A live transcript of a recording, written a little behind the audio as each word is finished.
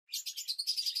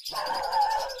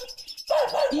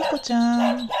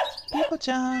Piko-chan,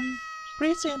 Piko-chan,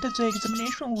 please enter the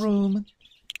examination room.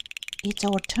 It's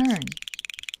our turn.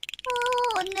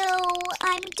 Oh no,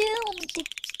 I'm doomed.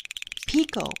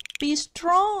 Piko, be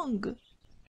strong.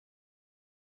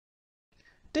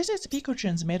 This is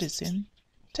Piko-chan's medicine.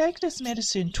 Take this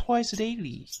medicine twice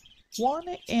daily,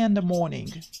 one in the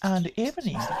morning and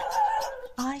evening.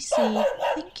 I see.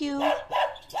 Thank you.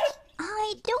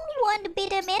 I don't want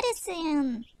bitter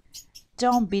medicine.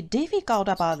 Don't be difficult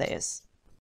about this.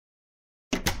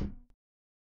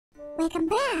 Welcome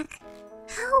back.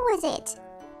 How was it?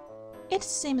 It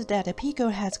seems that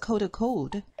Piko has caught a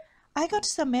cold. I got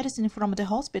some medicine from the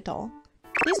hospital.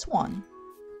 This one.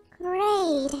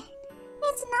 Great.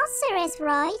 It's not serious,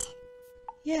 right?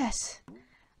 Yes.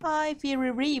 I feel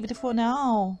relieved for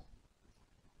now.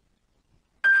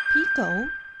 Piko,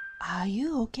 are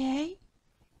you okay?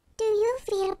 Do you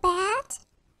feel bad?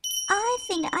 I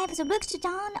think I was looked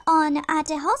down on at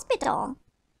the hospital.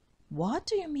 What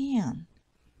do you mean?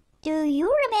 Do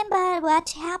you remember what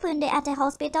happened at the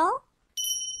hospital?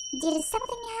 Did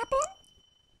something happen?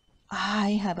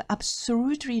 I have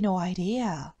absolutely no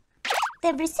idea.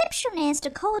 The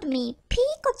receptionist called me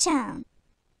Piko-chan.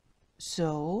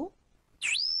 So?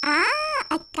 Ah,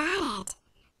 I got it.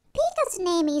 Piko's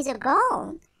name is a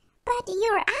girl, but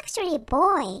you're actually a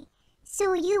boy.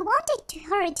 So you wanted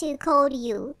her to call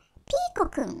you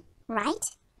Piko-kun, right?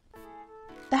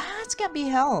 That can be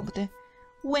helped.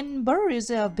 When birds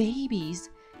are babies,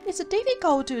 it's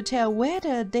difficult to tell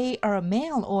whether they are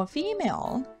male or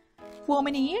female. For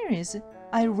many years,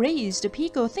 I raised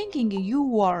Piko thinking you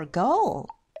were a girl.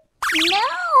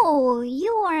 No,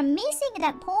 you are missing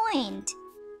that point.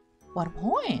 What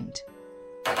point?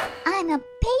 I'm a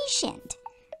patient.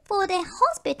 For the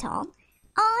hospital,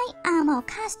 I am a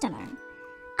customer.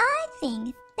 I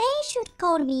think they should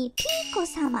call me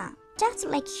Piko-sama, just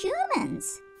like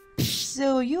humans.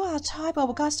 So you are a type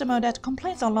of customer that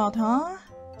complains a lot, huh?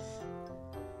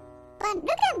 But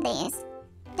look at this.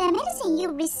 The medicine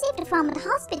you received from the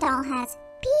hospital has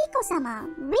Piko-sama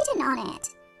written on it.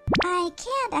 I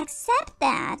can't accept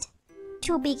that.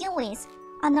 To begin with,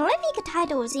 honorific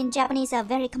titles in Japanese are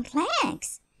very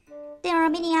complex. There are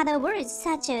many other words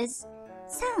such as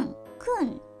san,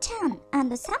 kun, chan,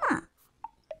 and sama.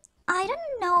 I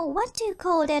don't know what to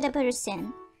call the other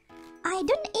person. I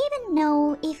don't even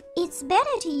know if it's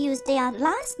better to use their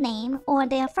last name or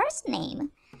their first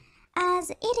name, as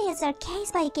it is a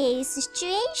case-by-case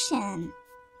situation.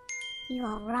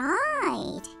 You're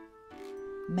right.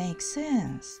 Makes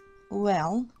sense.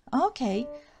 Well, okay,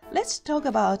 let's talk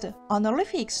about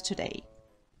honorifics today.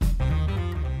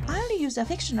 I'll use a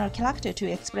fictional character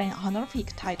to explain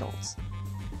honorific titles.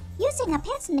 Using a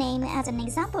pet's name as an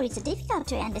example is difficult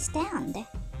to understand.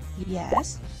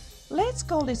 Yes, let's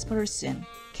call this person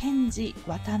Kenji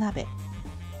Watanabe.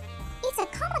 It's a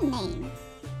common name.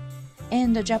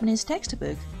 In the Japanese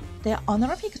textbook, the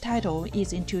honorific title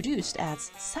is introduced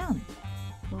as san.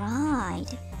 Right.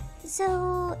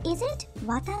 So, is it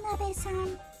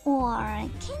Watanabe-san or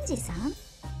Kenji-san?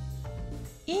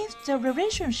 If the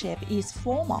relationship is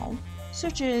formal,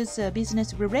 such as a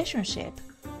business relationship,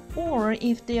 or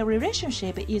if their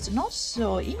relationship is not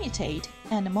so immediate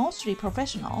and mostly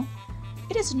professional,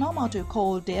 it is normal to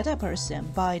call the other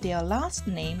person by their last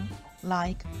name,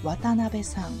 like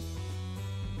Watanabe-san.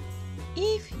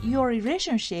 If your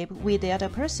relationship with the other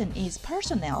person is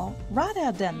personal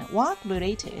rather than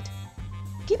work-related,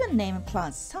 given name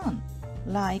plus san,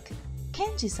 like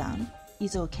Kenji-san,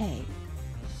 is okay.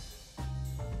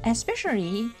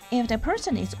 Especially if the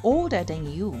person is older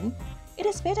than you, it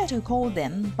is better to call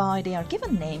them by their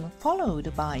given name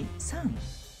followed by san.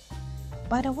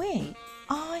 By the way,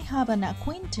 I have an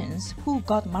acquaintance who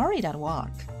got married at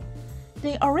work.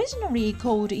 They originally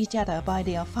called each other by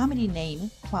their family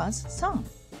name plus san.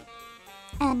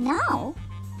 And now?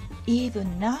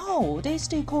 Even now, they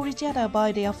still call each other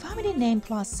by their family name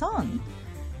plus san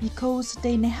because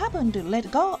they haven't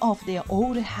let go of their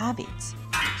old habits.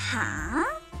 Huh?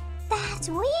 That's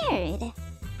weird.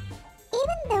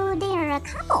 Even though they're a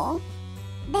couple,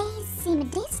 they seem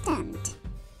distant.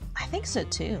 I think so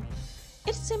too.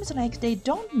 It seems like they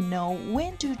don't know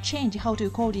when to change how to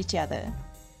call each other.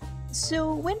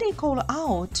 So when they call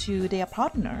out to their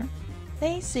partner,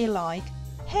 they say like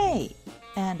hey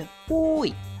and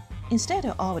oi instead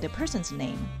of the person's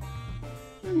name.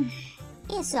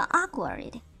 It's so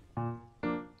awkward.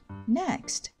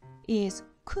 Next is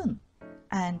kun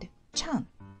and chan.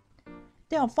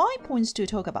 There are 5 points to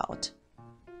talk about.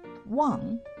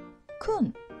 1.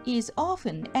 Kun is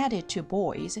often added to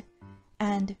boys,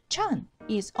 and chan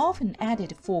is often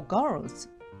added for girls.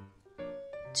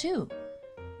 2.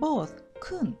 Both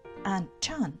kun and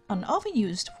chan are often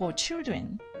used for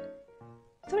children.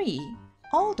 3.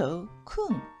 Although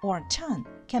kun or chan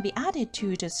can be added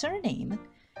to the surname,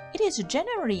 it is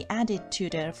generally added to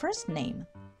the first name.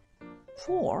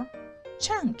 4.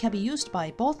 Chan can be used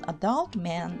by both adult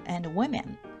men and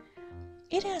women.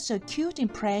 It has a cute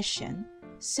impression,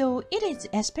 so it is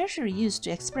especially used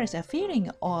to express a feeling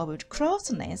of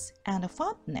closeness and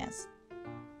fondness.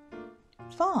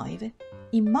 5.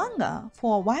 In manga,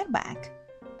 for a while back,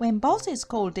 when bosses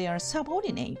called their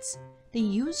subordinates, they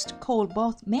used to call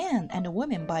both men and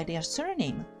women by their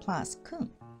surname plus kun.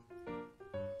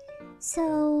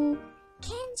 So,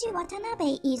 Kenji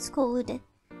Watanabe is called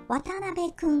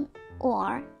Watanabe-kun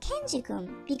or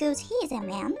Kenji-kun because he is a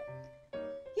man?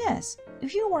 Yes,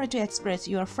 if you were to express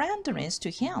your friendliness to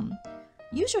him,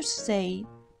 you should say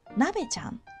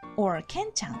Nabe-chan or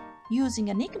Ken-chan using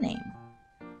a nickname.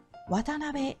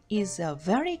 Watanabe is a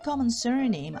very common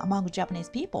surname among Japanese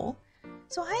people,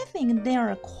 so I think there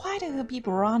are quite a few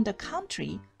people around the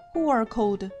country who are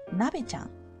called Nabe-chan.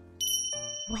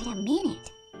 Wait a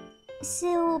minute.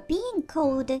 So being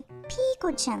called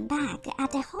Piko-chan back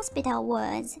at the hospital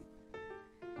was...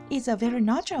 It's a very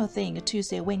natural thing to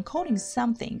say when calling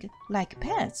something like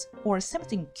pets or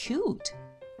something cute.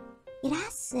 It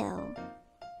is so.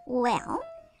 Well,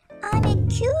 I'm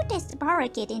the cutest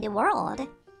parakeet in the world,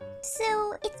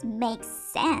 so it makes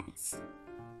sense.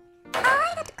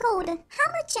 I got called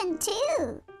Hamster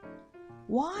too.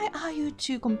 Why are you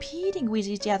two competing with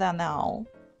each other now?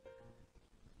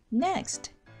 Next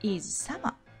is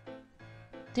sama.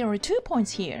 There are 2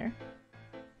 points here.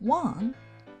 1.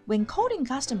 When calling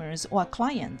customers or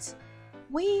clients,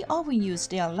 we often use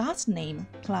their last name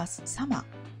plus sama.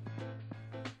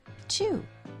 2.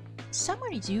 Sama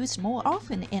is used more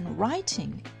often in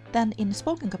writing than in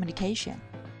spoken communication.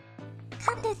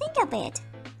 Come to think of it,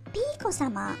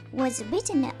 Piko-sama was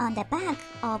written on the back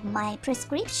of my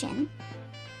prescription.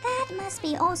 That must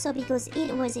be also because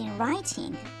it was in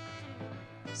writing.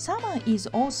 Sama is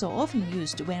also often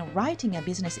used when writing a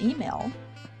business email.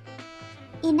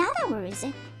 In other words,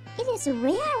 it is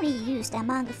rarely used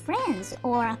among friends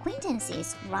or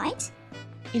acquaintances, right?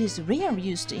 It is rarely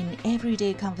used in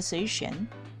everyday conversation.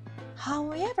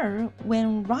 However,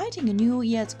 when writing New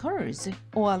Year's cards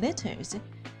or letters,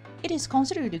 it is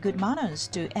considered good manners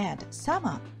to add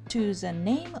sama to the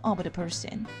name of the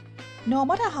person, no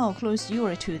matter how close you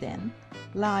are to them,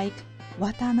 like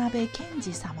Watanabe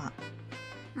Kenji-sama.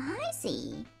 I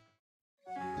see.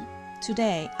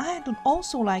 Today, I would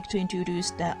also like to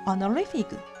introduce the honorific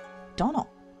dono.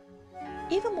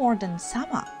 Even more than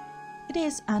sama, it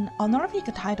is an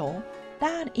honorific title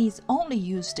that is only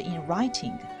used in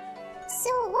writing.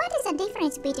 So what is the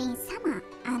difference between sama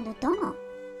and dono?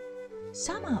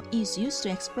 Sama is used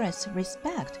to express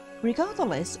respect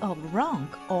regardless of rank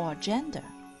or gender.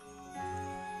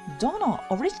 Dono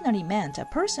originally meant a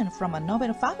person from a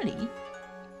noble family.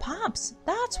 Perhaps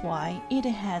that's why it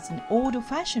has an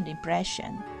old-fashioned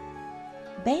impression.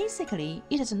 Basically,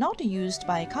 it is not used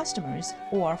by customers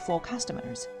or for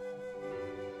customers.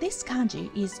 This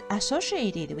kanji is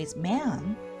associated with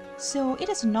men, so it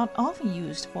is not often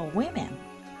used for women.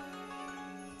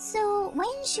 So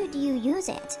when should you use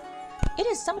it? It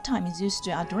is sometimes used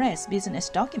to address business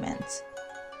documents.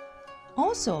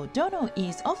 Also, dono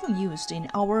is often used in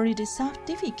award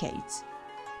certificates.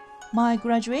 My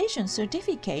graduation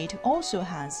certificate also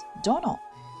has dono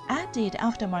added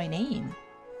after my name.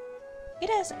 It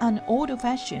has an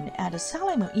old-fashioned and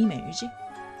solemn image,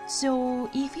 so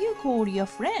if you call your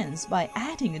friends by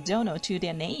adding dono to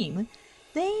their name,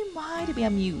 they might be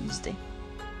amused.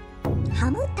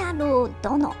 Hamtaro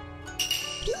dono,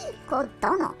 Piko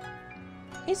dono.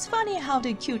 It's funny how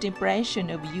the cute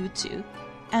impression of you two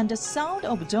and the sound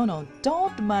of dono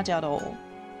don't match at all.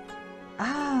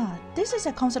 Ah, this is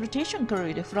a consultation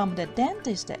card from the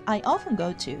dentist I often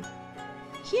go to.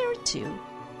 Here too,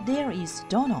 there is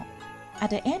dono at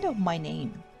the end of my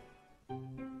name.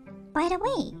 By the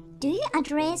way, do you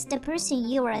address the person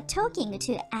you are talking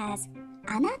to as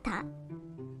anata?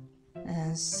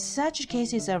 Such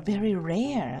cases are very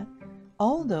rare,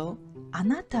 although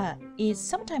anata is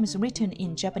sometimes written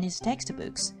in Japanese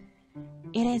textbooks.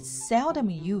 It is seldom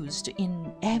used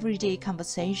in everyday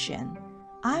conversation.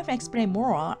 I'll explain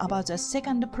more about the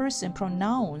second person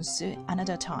pronouns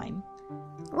another time.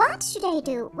 What should I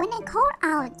do when I call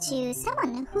out to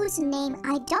someone whose name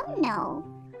I don't know?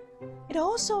 It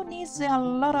also needs a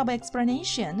lot of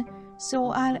explanation,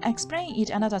 so I'll explain it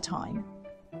another time.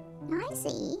 I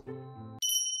see.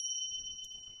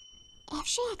 If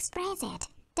she explains it,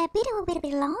 the video will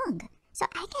be long, so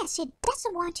I guess she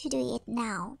doesn't want to do it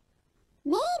now.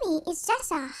 Maybe it's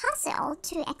just a hassle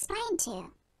to explain to.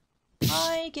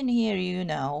 I can hear you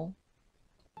now.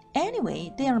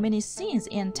 Anyway, there are many scenes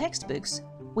in textbooks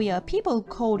where people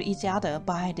call each other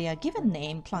by their given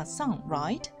name plus son,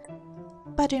 right?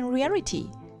 But in reality,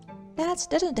 that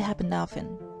doesn't happen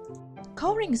often.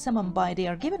 Calling someone by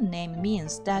their given name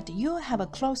means that you have a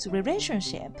close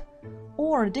relationship,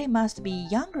 or they must be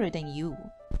younger than you.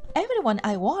 Everyone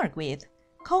I work with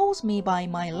calls me by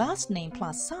my last name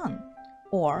plus son,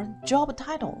 or job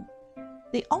title.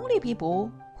 The only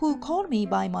people who call me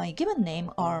by my given name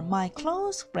are my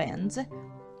close friends,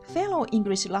 fellow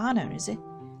English learners,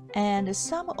 and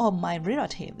some of my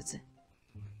relatives.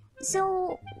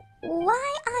 So,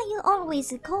 why are you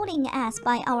always calling us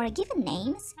by our given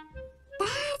names?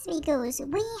 That's because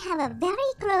we have a very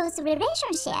close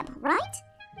relationship, right?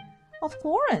 Of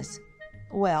course.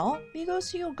 Well,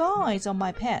 because you guys are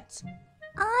my pets.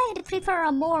 I'd prefer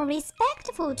a more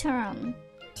respectful term.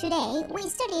 Today, we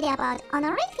studied about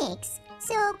honorifics,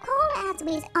 so call us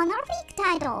with honorific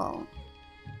title.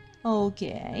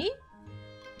 Okay.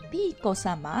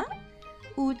 Piko-sama,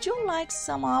 would you like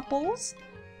some apples?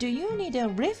 Do you need a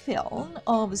refill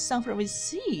of sunflower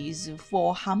seeds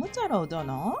for Hamtaro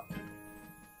dono?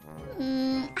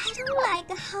 I don't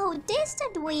like how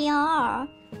distant we are.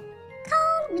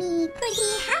 Call me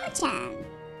Pretty Hamchan.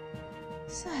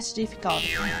 Such difficult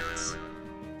words.